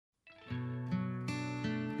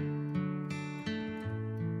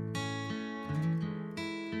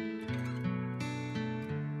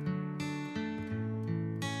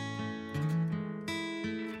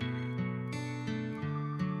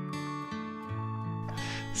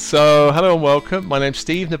So, hello and welcome. My name's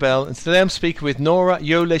Steve Nobel, and today I'm speaking with Nora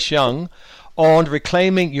Yolesh-Young on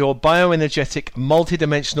reclaiming your bioenergetic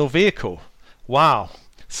multidimensional vehicle. Wow.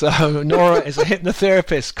 So, Nora is a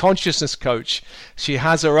hypnotherapist, consciousness coach. She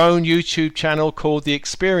has her own YouTube channel called The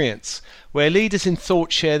Experience, where leaders in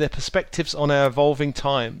thought share their perspectives on our evolving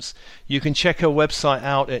times. You can check her website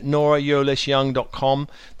out at norayoleshyoung.com.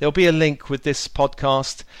 There'll be a link with this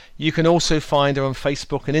podcast. You can also find her on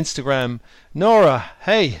Facebook and Instagram. Nora,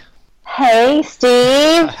 hey. Hey,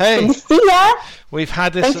 Steve. Hey. Good to see ya.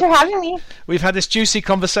 Thanks for having me. We've had this juicy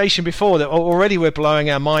conversation before that already we're blowing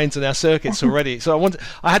our minds and our circuits already. So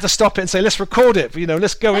I had to stop it and say, let's record it.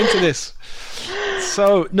 Let's go into this.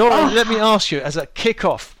 So, Nora, let me ask you, as a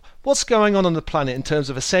kickoff, what's going on the planet in terms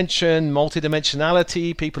of ascension,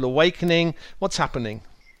 multidimensionality, people awakening? What's happening?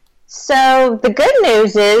 So the good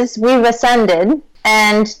news is we've ascended,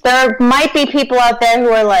 and there might be people out there who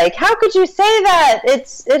are like, "How could you say that?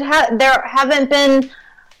 There haven't been,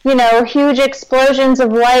 huge explosions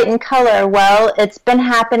of light and color." Well, it's been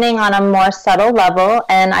happening on a more subtle level,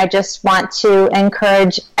 and I just want to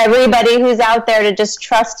encourage everybody who's out there to just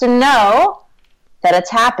trust and know that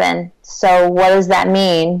it's happened. So what does that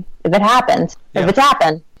mean if it happens? Yeah. If it's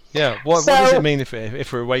happened? Yeah. What does it mean if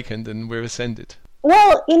we're awakened and we're ascended?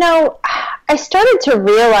 Well, I started to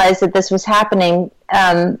realize that this was happening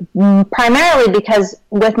primarily because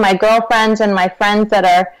with my girlfriends and my friends that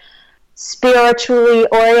are spiritually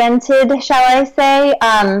oriented, shall I say,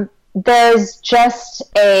 there's just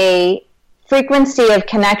a frequency of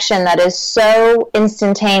connection that is so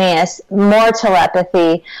instantaneous, more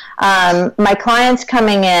telepathy. My clients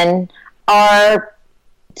coming in are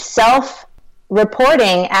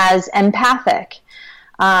self-reporting as empathic.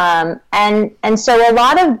 And so a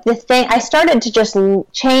lot of the I started to just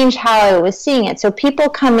change how I was seeing it. So people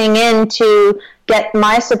coming in to get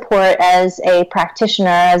my support as a practitioner,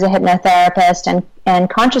 as a hypnotherapist and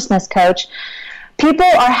consciousness coach, people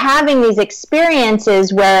are having these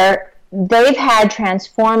experiences where they've had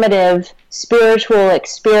transformative spiritual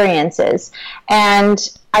experiences. And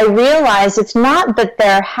I realize it's not that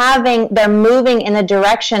they're moving in the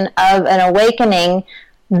direction of an awakening.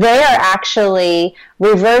 They're actually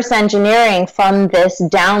reverse engineering from this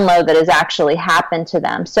download that has actually happened to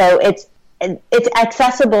them. So it's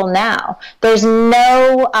accessible now. There's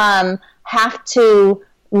no have to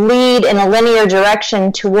lead in a linear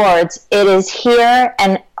direction towards. It is here,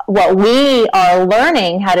 and what we are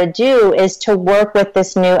learning how to do is to work with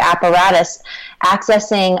this new apparatus,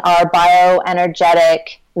 accessing our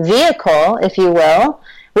bioenergetic vehicle, if you will,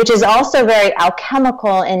 which is also very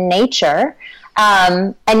alchemical in nature,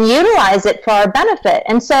 and utilize it for our benefit.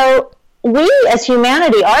 And so we as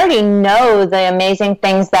humanity already know the amazing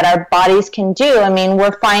things that our bodies can do. I mean,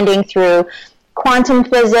 we're finding through quantum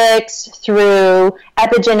physics, through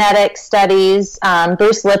epigenetic studies.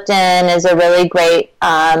 Bruce Lipton is a really great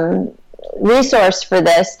resource for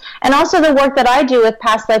this. And also the work that I do with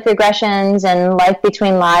past life regressions and life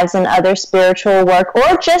between lives and other spiritual work,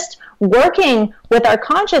 or just working with our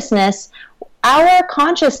consciousness. Our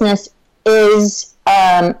consciousness is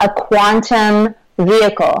a quantum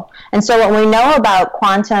vehicle. And so what we know about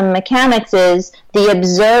quantum mechanics is the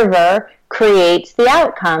observer creates the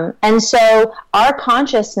outcome. And so our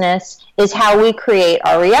consciousness is how we create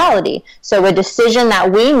our reality. So a decision that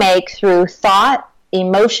we make through thought,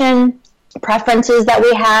 emotion, preferences that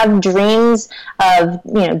we have, dreams of,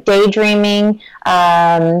 daydreaming,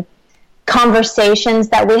 conversations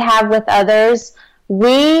that we have with others,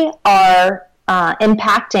 we are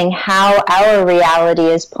impacting how our reality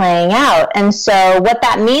is playing out. And so what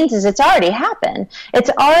that means is it's already happened. It's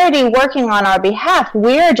already working on our behalf.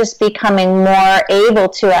 We're just becoming more able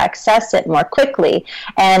to access it more quickly.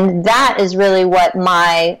 And that is really what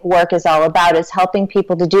my work is all about, is helping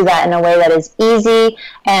people to do that in a way that is easy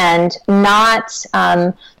and not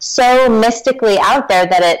so mystically out there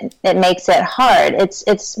that it makes it hard.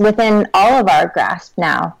 It's within all of our grasp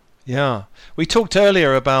now. Yeah. We talked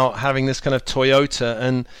earlier about having this kind of Toyota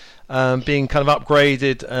and being kind of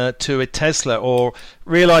upgraded to a Tesla, or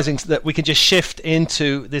realizing that we can just shift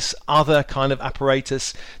into this other kind of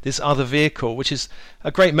apparatus, this other vehicle, which is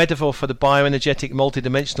a great metaphor for the bioenergetic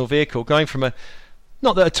multidimensional vehicle, going from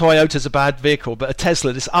not that a Toyota's a bad vehicle, but a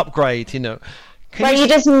Tesla, this upgrade, Well, you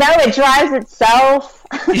just know it drives itself.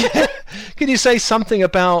 Yeah. Can you say something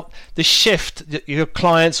about the shift that your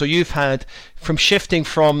clients or you've had from shifting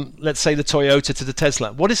from, let's say, the Toyota to the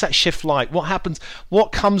Tesla? What is that shift like? What happens?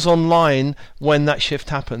 What comes online when that shift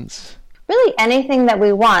happens? Really anything that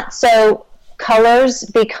we want. So colors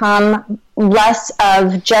become less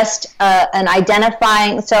of just an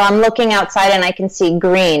identifying. So I'm looking outside and I can see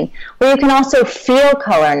green. Well, you can also feel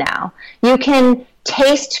color now. You can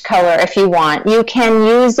taste color if you want. You can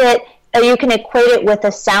use it, or you can equate it with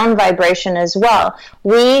a sound vibration as well.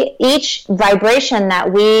 Each vibration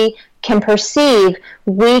that we can perceive,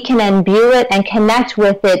 we can imbue it and connect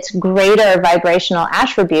with its greater vibrational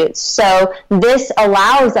attributes. So this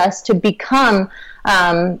allows us to become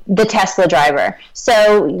the Tesla driver.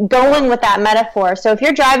 So going with that metaphor, so if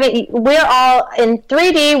you're driving, we're all in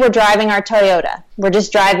 3D, we're driving our Toyota. We're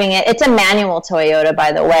just driving it. It's a manual Toyota,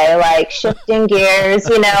 by the way, like shifting gears,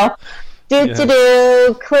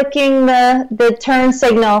 clicking the turn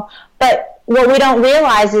signal. But what we don't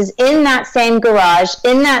realize is in that same garage,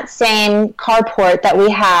 in that same carport that we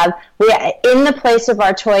have, in the place of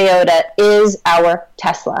our Toyota is our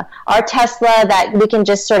Tesla. Our Tesla that we can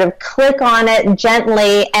just sort of click on it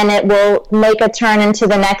gently and it will make a turn into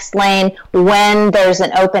the next lane when there's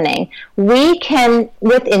an opening. We can,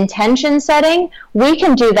 with intention setting, we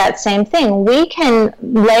can do that same thing. We can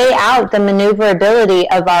lay out the maneuverability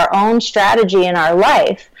of our own strategy in our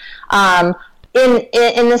life.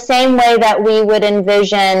 In the same way that we would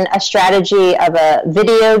envision a strategy of a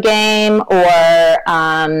video game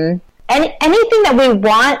or anything that we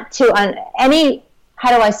want to,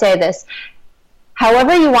 how do I say this?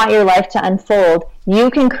 However you want your life to unfold, you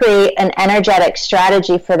can create an energetic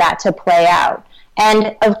strategy for that to play out.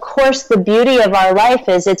 And of course, the beauty of our life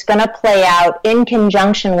is it's going to play out in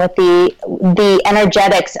conjunction with the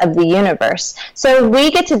energetics of the universe. So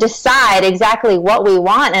we get to decide exactly what we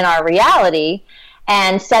want in our reality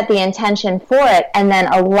and set the intention for it, and then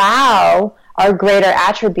allow our greater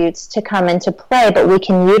attributes to come into play, but we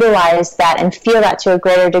can utilize that and feel that to a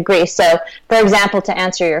greater degree. So, for example, to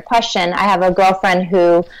answer your question, I have a girlfriend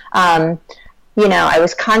who I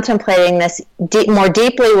was contemplating this more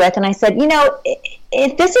deeply with, and I said,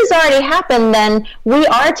 if this has already happened, then we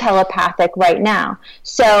are telepathic right now.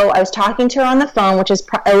 So I was talking to her on the phone, which is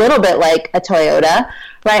a little bit like a Toyota,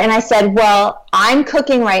 right? And I said, well, I'm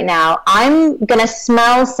cooking right now. I'm going to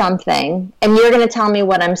smell something, and you're going to tell me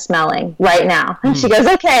what I'm smelling right now. And she goes,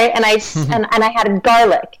 okay. And I had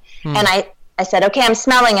garlic. And I said, okay, I'm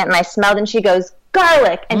smelling it. And I smelled, and she goes,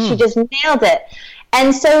 garlic. And she just nailed it.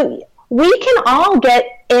 And so we can all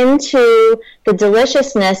get into the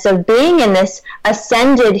deliciousness of being in this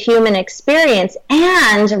ascended human experience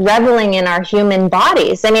and reveling in our human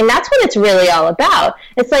bodies. I mean, that's what it's really all about.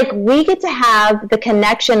 It's like we get to have the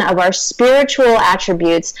connection of our spiritual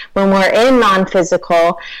attributes when we're in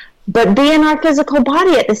non-physical, but be in our physical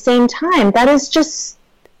body at the same time.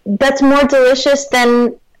 That's more delicious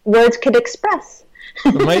than words could express.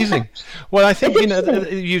 Amazing. Well, I think,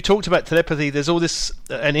 you talked about telepathy. There's all this,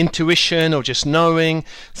 an intuition or just knowing.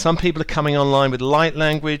 Some people are coming online with light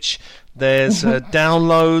language. There's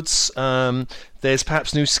downloads. There's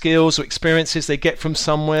perhaps new skills or experiences they get from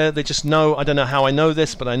somewhere. They just know, I don't know how I know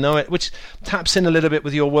this, but I know it, which taps in a little bit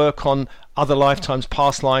with your work on other lifetimes,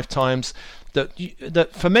 past lifetimes, that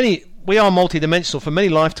for many, we are multidimensional. For many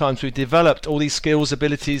lifetimes, we've developed all these skills,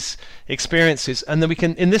 abilities, experiences, and then we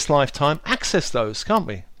can, in this lifetime, access those, can't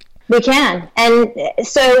we? We can. And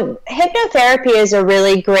so hypnotherapy is a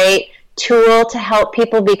really great tool to help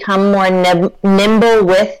people become more nimble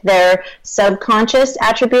with their subconscious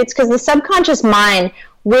attributes, because the subconscious mind,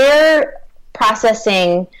 we're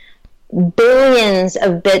processing billions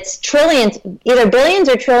of bits, trillions, either billions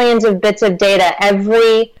or trillions of bits of data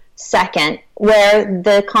every second, where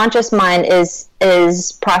the conscious mind is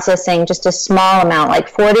processing just a small amount, like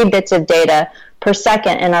 40 bits of data per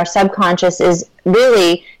second, and our subconscious is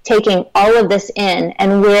really taking all of this in,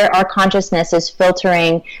 and where our consciousness is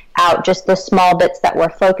filtering out just the small bits that we're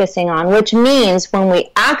focusing on, which means when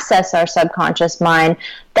we access our subconscious mind,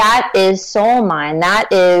 that is soul mind, that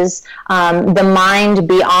is the mind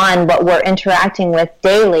beyond what we're interacting with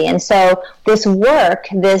daily. And so this work,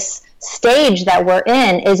 this stage that we're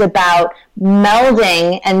in, is about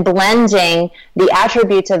melding and blending the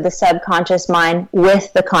attributes of the subconscious mind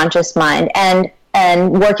with the conscious mind. And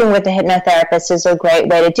working with a hypnotherapist is a great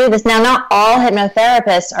way to do this. Now, not all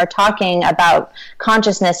hypnotherapists are talking about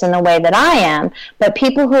consciousness in the way that I am, but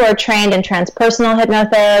people who are trained in transpersonal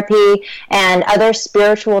hypnotherapy and other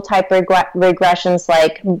spiritual type regressions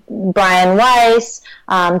like Brian Weiss,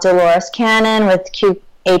 Dolores Cannon with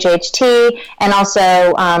QHHT, and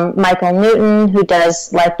also Michael Newton, who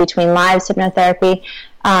does Life Between Lives hypnotherapy.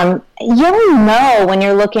 You'll know when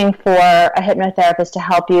you're looking for a hypnotherapist to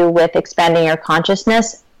help you with expanding your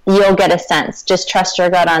consciousness. You'll get a sense. Just trust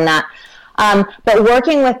your gut on that. But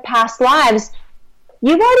working with past lives,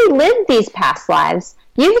 you've already lived these past lives.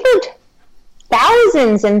 You've lived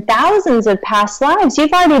thousands and thousands of past lives.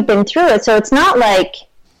 You've already been through it. So it's not like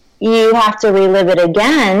you have to relive it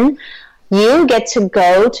again. You get to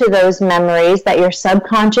go to those memories that your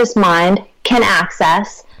subconscious mind can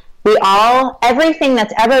access. Everything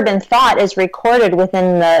that's ever been thought is recorded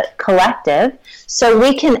within the collective. So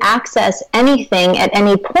we can access anything at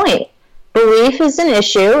any point. Belief is an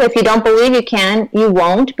issue. If you don't believe you can, you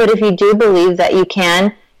won't. But if you do believe that you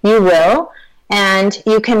can, you will. And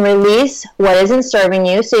you can release what isn't serving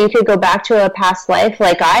you. So you could go back to a past life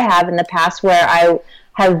like I have in the past, where I've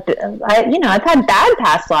had bad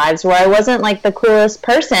past lives where I wasn't like the coolest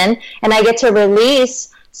person, and I get to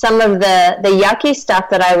release some of the yucky stuff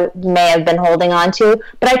that I may have been holding on to,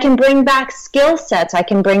 but I can bring back skill sets. I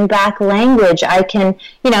can bring back language. I can,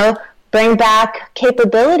 bring back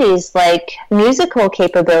capabilities like musical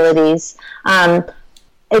capabilities.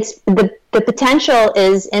 It's the potential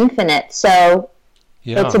is infinite. So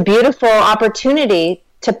it's a beautiful opportunity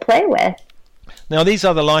to play with. Now, these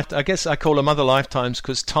are I guess I call them other lifetimes,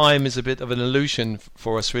 because time is a bit of an illusion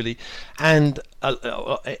for us, really. And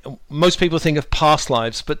most people think of past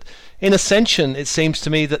lives, but in Ascension, it seems to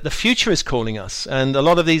me that the future is calling us. And a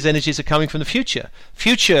lot of these energies are coming from the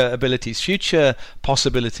future abilities, future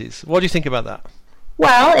possibilities. What do you think about that?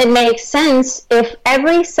 Well, it makes sense. If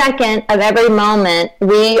every second of every moment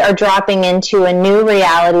we are dropping into a new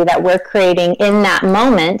reality that we're creating in that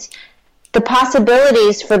moment, the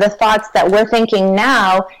possibilities for the thoughts that we're thinking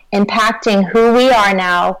now impacting who we are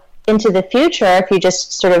now into the future, if you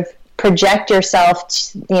just sort of project yourself,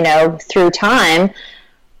 through time,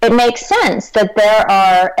 it makes sense that there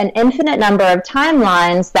are an infinite number of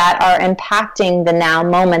timelines that are impacting the now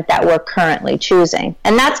moment that we're currently choosing.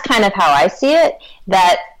 And that's kind of how I see it,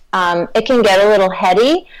 that it can get a little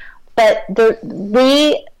heady, but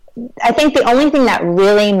I think the only thing that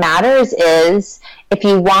really matters is if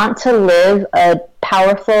you want to live a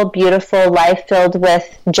powerful, beautiful life filled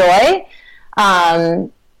with joy,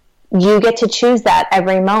 you get to choose that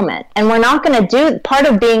every moment. And we're not going to part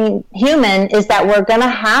of being human is that we're going to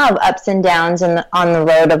have ups and downs on the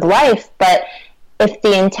road of life. But if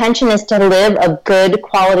the intention is to live a good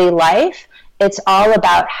quality life, it's all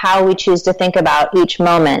about how we choose to think about each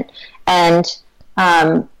moment. And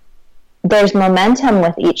there's momentum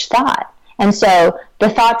with each thought. And so the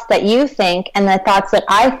thoughts that you think and the thoughts that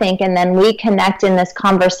I think, and then we connect in this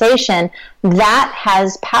conversation, that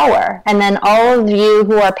has power. And then all of you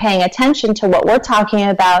who are paying attention to what we're talking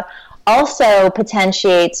about also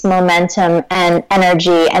potentiates momentum and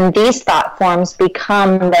energy, and these thought forms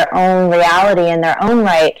become their own reality in their own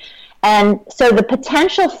right. And so the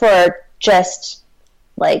potential for just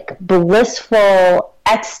like blissful,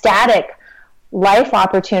 ecstatic life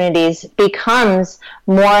opportunities becomes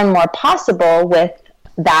more and more possible with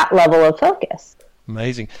that level of focus.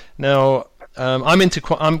 Amazing. Now,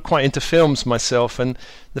 I'm quite into films myself, and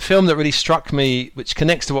the film that really struck me, which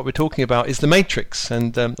connects to what we're talking about, is The Matrix.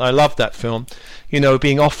 And I love that film.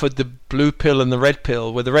 Being offered the blue pill and the red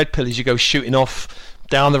pill, where the red pill is you go shooting off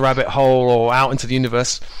down the rabbit hole or out into the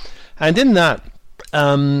universe. And in that,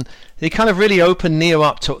 they kind of really opened Neo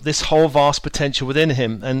up to this whole vast potential within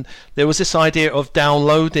him. And there was this idea of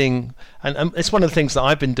downloading, and it's one of the things that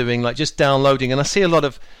I've been doing, like just downloading. And I see a lot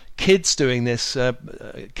of kids doing this,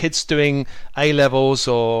 kids doing A-levels,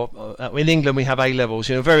 or in England we have A-levels,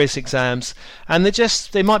 various exams, and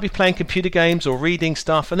they might be playing computer games or reading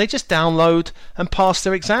stuff, and they just download and pass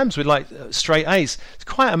their exams with like straight A's. It's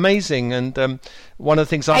quite amazing. And one of the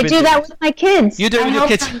things I do that with my kids. You do it with your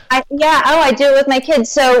kids? I do it with my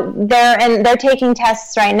kids. So they're taking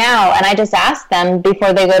tests right now, and I just ask them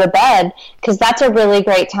before they go to bed, because that's a really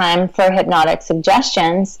great time for hypnotic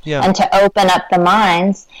suggestions and to open up the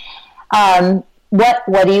minds.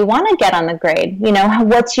 What do you want to get on the grade?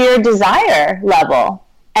 What's your desire level?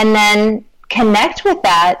 And then connect with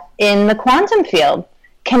that in the quantum field.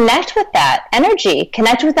 Connect with that energy.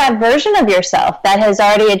 Connect with that version of yourself that has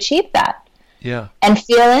already achieved that. Yeah. And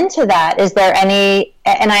feel into that. Is there any,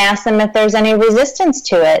 and I ask them if there's any resistance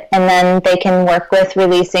to it, and then they can work with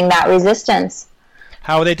releasing that resistance.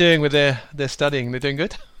 How are they doing with their studying? They're doing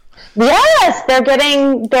good? Yes, they're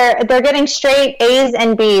getting straight A's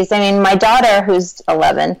and B's. I mean, my daughter, who's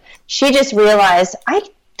 11, she just realized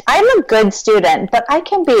I'm a good student, but I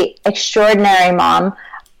can be extraordinary, Mom,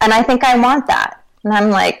 and I think I want that. And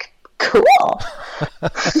I'm like, cool.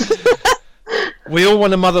 We all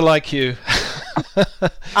want a mother like you.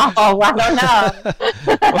 Oh, I don't know.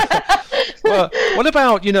 Well, what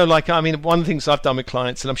about, one of the things I've done with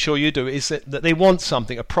clients, and I'm sure you do, is that they want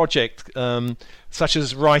something, a project, such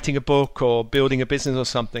as writing a book or building a business or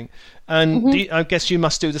something. And I guess you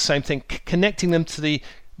must do the same thing, connecting them to the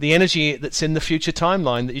the energy that's in the future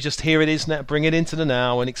timeline, that you just here it is now, bring it into the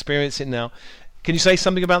now and experience it now. Can you say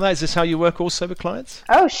something about that? Is this how you work also with clients?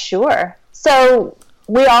 Oh, sure. So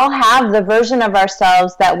we all have the version of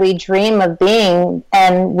ourselves that we dream of being,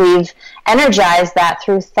 and we've energized that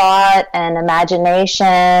through thought and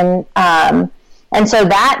imagination. And so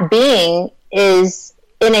that being is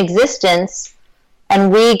in existence,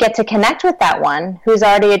 and we get to connect with that one who's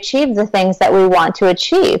already achieved the things that we want to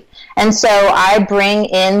achieve. And so I bring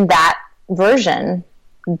in that version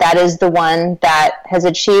that is the one that has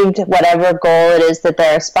achieved whatever goal it is that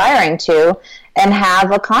they're aspiring to, and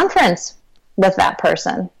have a conference with that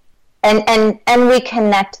person. And we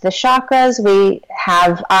connect the chakras. We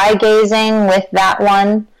have eye gazing with that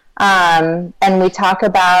one. And we talk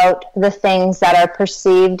about the things that are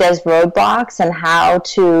perceived as roadblocks and how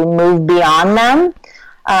to move beyond them.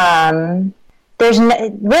 There's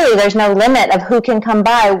no limit of who can come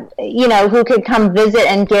by, who could come visit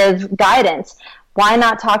and give guidance. Why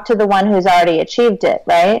not talk to the one who's already achieved it,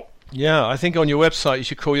 right? Yeah, I think on your website you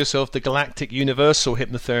should call yourself the Galactic Universal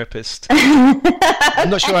Hypnotherapist. I'm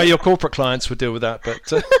not sure how your corporate clients would deal with that,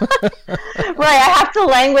 but... Right, I have to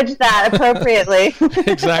language that appropriately.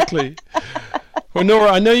 Exactly. Well,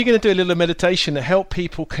 Nora, I know you're going to do a little meditation to help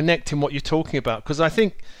people connect in what you're talking about, because I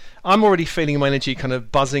think I'm already feeling my energy kind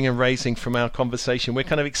of buzzing and raising from our conversation. We're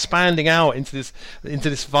kind of expanding out into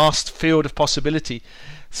this vast field of possibility.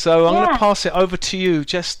 So I'm going to pass it over to you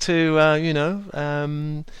just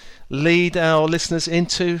to, lead our listeners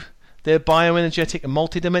into their bioenergetic and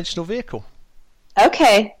multidimensional vehicle.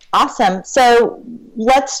 Okay, awesome. So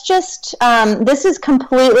let's just, this is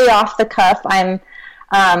completely off the cuff. I'm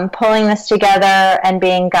pulling this together and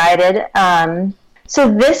being guided. So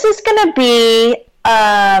this is going to be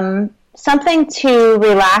something to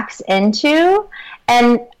relax into,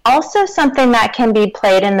 and also something that can be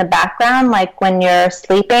played in the background, like when you're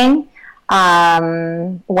sleeping,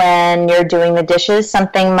 when you're doing the dishes,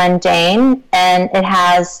 something mundane, and it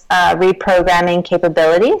has reprogramming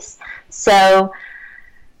capabilities. So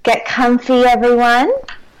get comfy, everyone.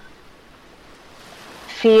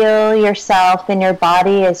 Feel yourself in your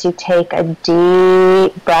body as you take a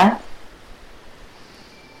deep breath.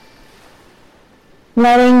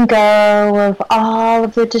 Letting go of all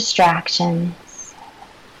of the distractions.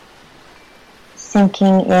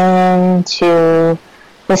 Sinking into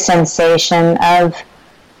the sensation of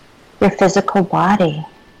your physical body.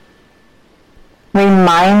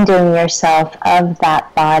 Reminding yourself of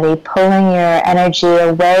that body, pulling your energy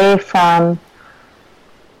away from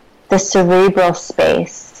the cerebral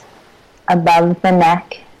space above the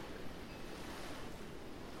neck.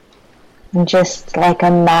 And just like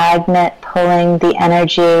a magnet, pulling the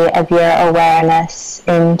energy of your awareness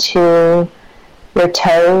into your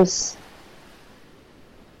toes,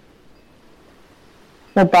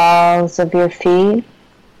 the balls of your feet,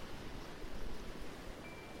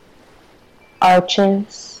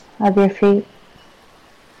 arches of your feet,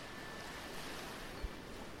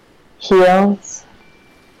 heels,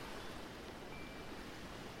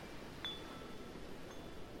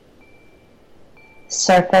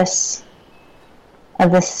 surface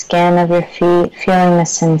of the skin of your feet, feeling the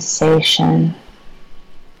sensation,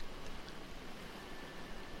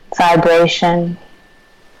 vibration,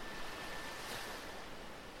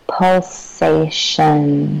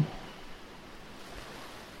 pulsation,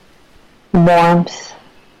 warmth,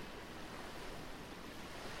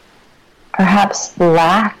 perhaps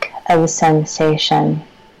lack of sensation.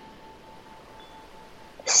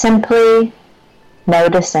 Simply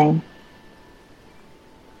noticing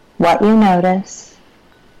what you notice,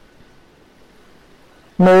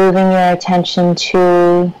 moving your attention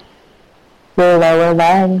to your lower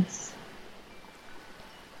legs,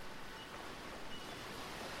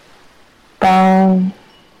 bone,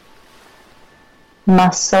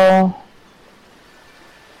 muscle,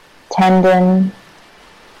 tendon,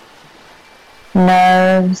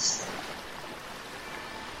 nerves,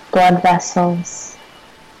 blood vessels,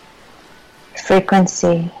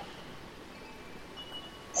 frequency,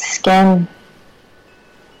 skin,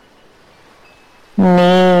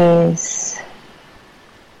 knees,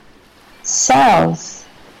 cells,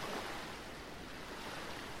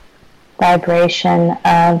 vibration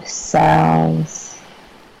of cells,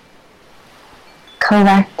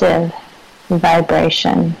 collective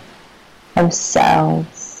vibration of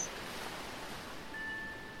cells,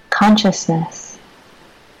 consciousness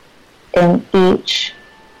in each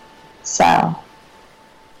cell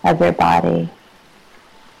of your body,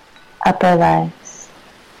 upper legs,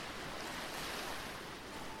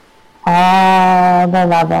 all the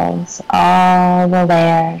levels, all the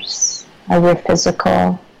layers of your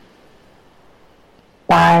physical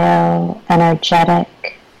bioenergetic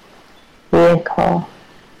vehicle.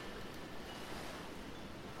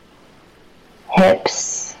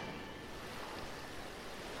 Hips,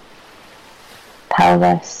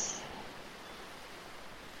 pelvis,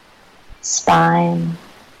 spine,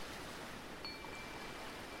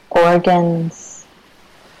 organs,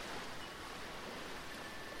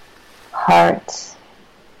 heart,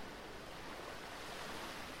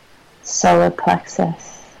 solar plexus,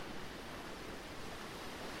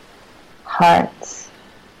 heart,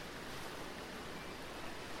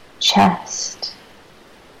 chest,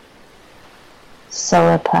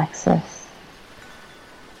 solar plexus,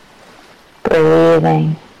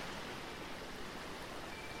 breathing,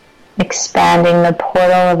 expanding the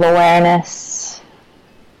portal of awareness,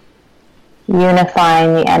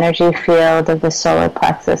 unifying the energy field of the solar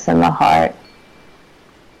plexus and the heart,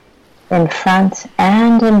 in front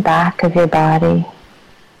and in back of your body.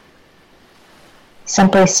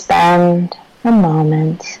 Simply spend a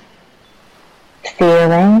moment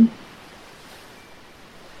feeling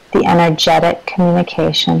the energetic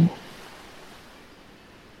communication,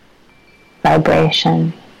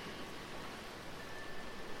 vibration.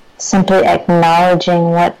 Simply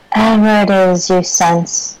acknowledging whatever it is you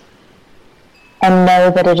sense and know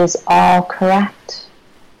that it is all correct,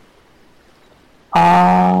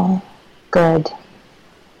 all good.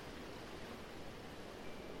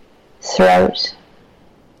 Throat,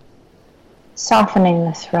 softening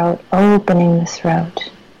the throat, opening the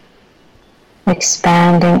throat,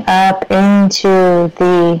 expanding up into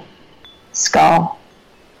the skull.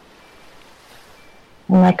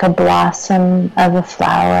 And like a blossom of a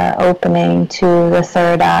flower opening to the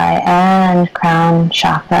third eye and crown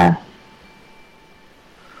chakra.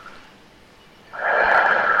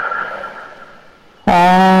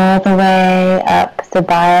 All the way up the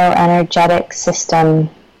bioenergetic system,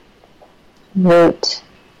 root,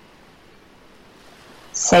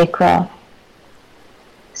 sacral,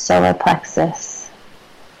 solar plexus,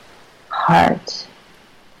 heart,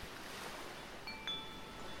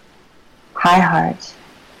 high heart,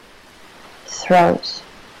 throat,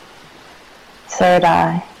 third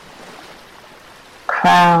eye,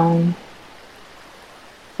 crown,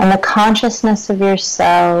 and the consciousness of your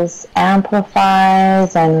cells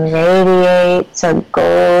amplifies and radiates a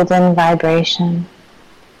golden vibration,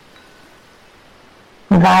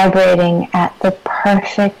 vibrating at the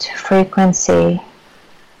perfect frequency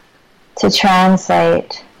to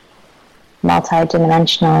translate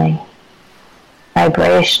multidimensionally,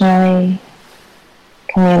 vibrationally,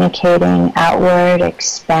 communicating outward,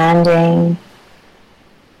 expanding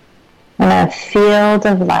in a field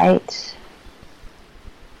of light,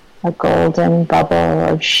 a golden bubble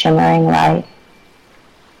of shimmering light.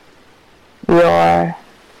 Your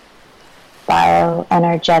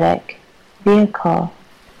bioenergetic vehicle,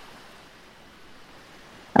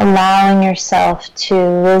 allowing yourself to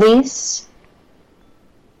release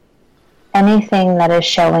anything that is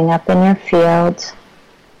showing up in your field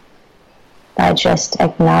by just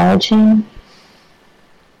acknowledging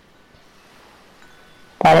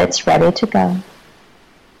that it's ready to go.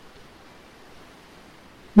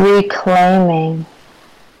 Reclaiming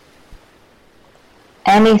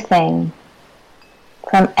anything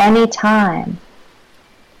from any time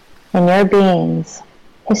in your being's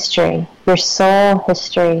history, your soul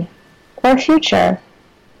history, or future,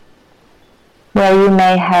 where you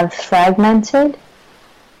may have fragmented,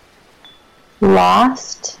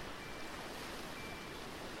 lost,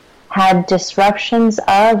 had disruptions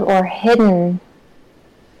of, or hidden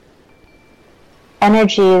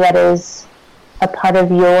energy that is a part of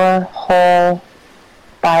your whole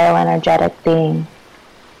bioenergetic being.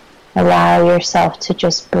 Allow yourself to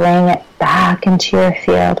just bring it back into your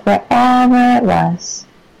field, wherever it was.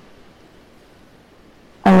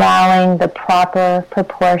 Allowing the proper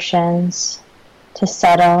proportions to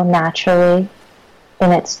settle naturally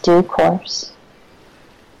in its due course.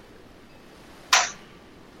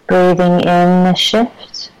 Breathing in the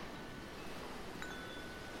shift.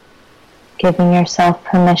 Giving yourself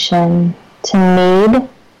permission to need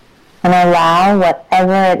and allow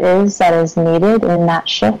whatever it is that is needed in that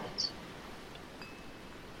shift.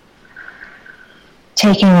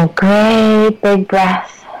 Taking a great big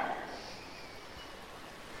breath.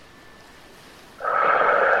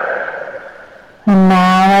 And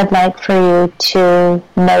now I'd like for you to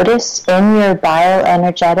notice in your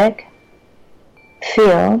bioenergetic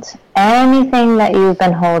field anything that you've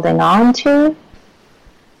been holding on to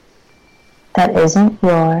that isn't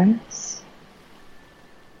yours.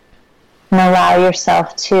 And allow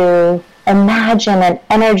yourself to imagine an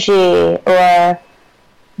energy or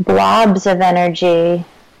blobs of energy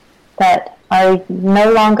that are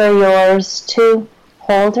no longer yours to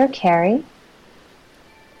hold or carry,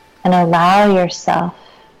 and allow yourself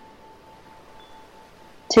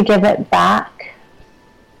to give it back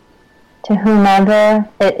to whomever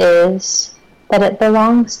it is that it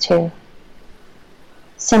belongs to.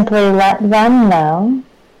 Simply let them know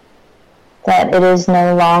that it is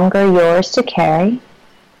no longer yours to carry,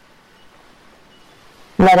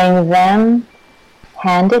 letting them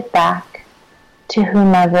hand it back to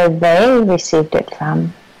whomever they received it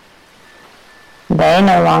from. They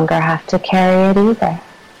no longer have to carry it either.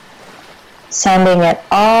 Sending it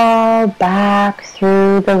all back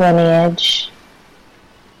through the lineage,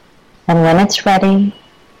 and when it's ready,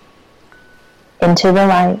 into the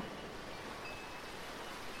light.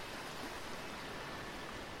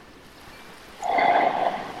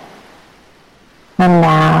 And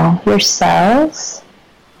now your cells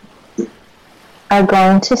are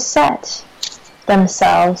going to set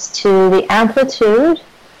themselves to the amplitude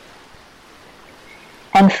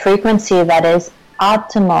and frequency that is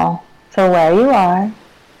optimal for where you are,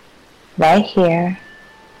 right here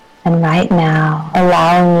and right now,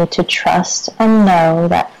 allowing you to trust and know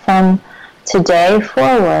that from today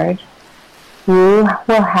forward, you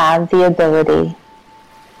will have the ability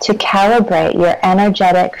to calibrate your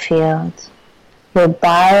energetic field, your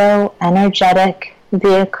bioenergetic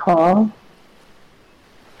vehicle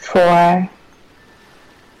for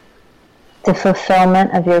the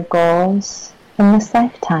fulfillment of your goals in this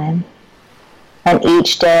lifetime. And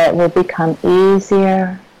each day it will become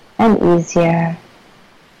easier and easier,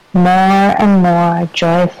 more and more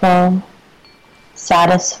joyful,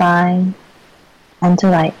 satisfying, and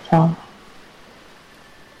delightful.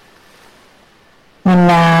 And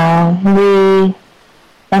now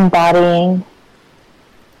re-embodying,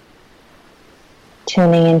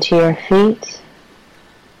 tuning into your feet,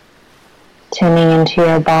 tuning into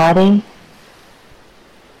your body,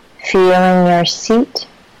 feeling your seat,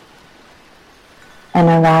 and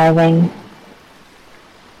arriving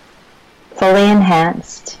fully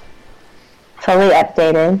enhanced, fully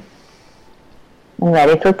updated, and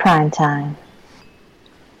ready for prime time.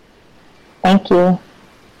 Thank you.